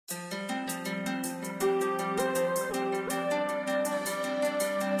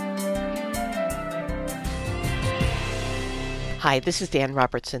Hi, this is Dan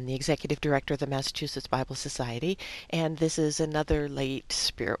Robertson, the Executive Director of the Massachusetts Bible Society, and this is another Late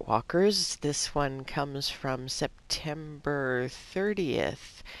Spirit Walkers. This one comes from September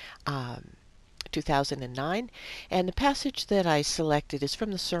 30th, 2009, and the passage that I selected is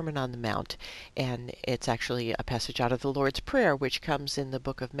from the Sermon on the Mount, and it's actually a passage out of the Lord's Prayer, which comes in the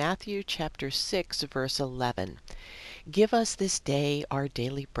book of Matthew, chapter 6, verse 11. Give us this day our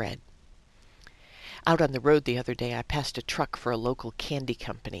daily bread. Out on the road the other day, I passed a truck for a local candy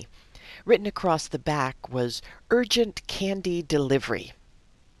company. Written across the back was "Urgent Candy Delivery."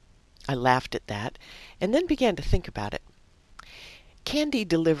 I laughed at that, and then began to think about it. Candy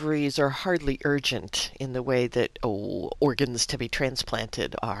deliveries are hardly urgent in the way that, organs to be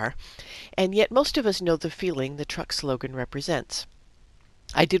transplanted are, and yet most of us know the feeling the truck slogan represents.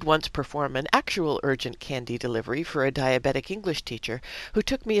 I did once perform an actual urgent candy delivery for a diabetic English teacher who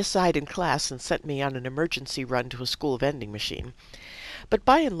took me aside in class and sent me on an emergency run to a school vending machine. But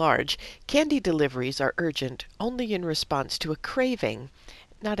by and large, candy deliveries are urgent only in response to a craving,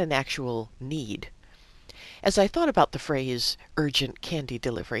 not an actual need. As I thought about the phrase urgent candy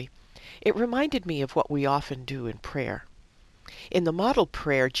delivery, it reminded me of what we often do in prayer. In the model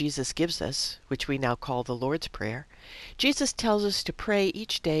prayer Jesus gives us, which we now call the Lord's Prayer, Jesus tells us to pray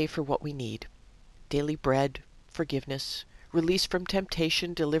each day for what we need: daily bread, forgiveness, release from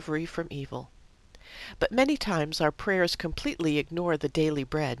temptation, delivery from evil. But many times our prayers completely ignore the daily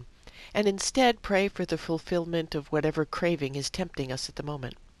bread, and instead pray for the fulfillment of whatever craving is tempting us at the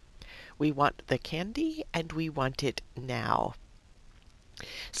moment. We want the candy, and we want it now.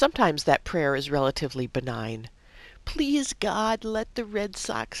 Sometimes that prayer is relatively benign. Please, God, let the Red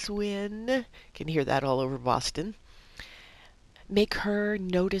Sox win. Can hear that all over Boston. Make her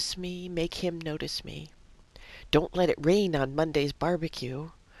notice me, make him notice me. Don't let it rain on Monday's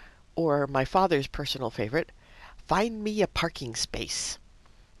barbecue. Or my father's personal favorite, find me a parking space.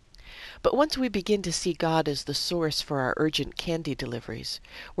 But once we begin to see God as the source for our urgent candy deliveries,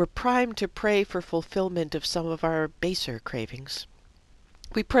 we're primed to pray for fulfillment of some of our baser cravings.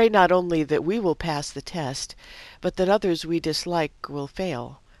 We pray not only that we will pass the test, but that others we dislike will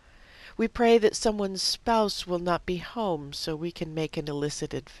fail. We pray that someone's spouse will not be home so we can make an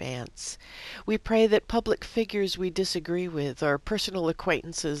illicit advance. We pray that public figures we disagree with or personal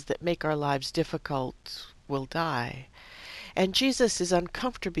acquaintances that make our lives difficult will die. And Jesus is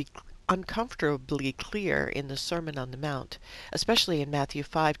uncomfortably clear in the Sermon on the Mount, especially in Matthew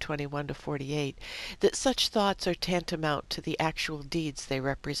 5:21-48, that such thoughts are tantamount to the actual deeds they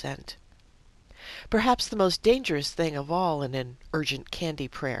represent. Perhaps the most dangerous thing of all in an urgent candy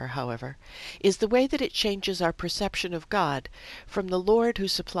prayer, however, is the way that it changes our perception of God from the Lord who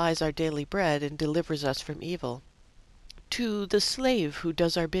supplies our daily bread and delivers us from evil, to the slave who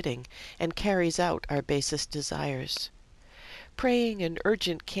does our bidding and carries out our basest desires. Praying an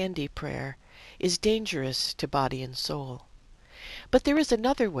urgent candy prayer is dangerous to body and soul. But there is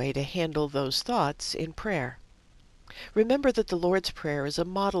another way to handle those thoughts in prayer. Remember that the Lord's Prayer is a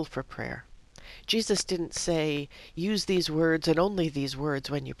model for prayer. Jesus didn't say, use these words and only these words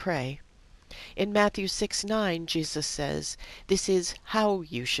when you pray. In Matthew 6:9, Jesus says, this is how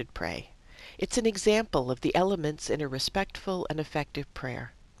you should pray. It's an example of the elements in a respectful and effective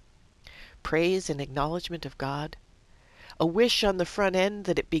prayer. Praise and acknowledgement of God. A wish on the front end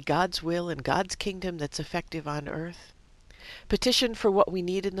that it be God's will and God's kingdom that's effective on earth. Petition for what we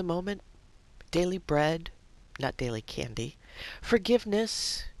need in the moment. Daily bread, not daily candy.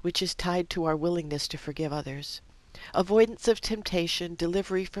 Forgiveness, which is tied to our willingness to forgive others. Avoidance of temptation,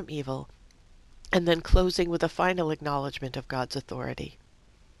 delivery from evil. And then closing with a final acknowledgement of God's authority.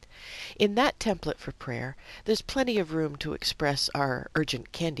 In that template for prayer, there's plenty of room to express our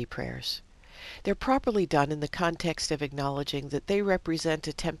urgent candy prayers. They're properly done in the context of acknowledging that they represent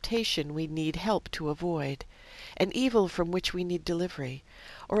a temptation we need help to avoid, an evil from which we need delivery,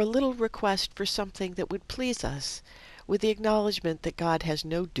 or a little request for something that would please us, with the acknowledgement that God has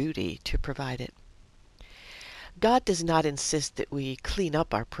no duty to provide it. God does not insist that we clean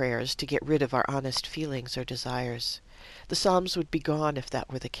up our prayers to get rid of our honest feelings or desires. The Psalms would be gone if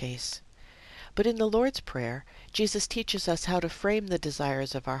that were the case. But in the Lord's Prayer, Jesus teaches us how to frame the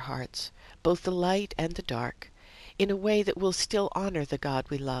desires of our hearts, both the light and the dark, in a way that will still honor the God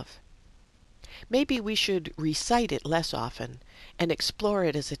we love. Maybe we should recite it less often and explore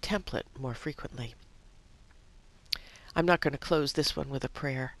it as a template more frequently. I'm not going to close this one with a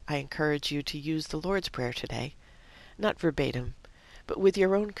prayer. I encourage you to use the Lord's Prayer today, not verbatim, but with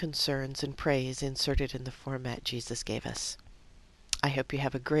your own concerns and praise inserted in the format Jesus gave us. I hope you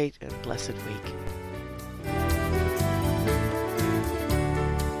have a great and blessed week.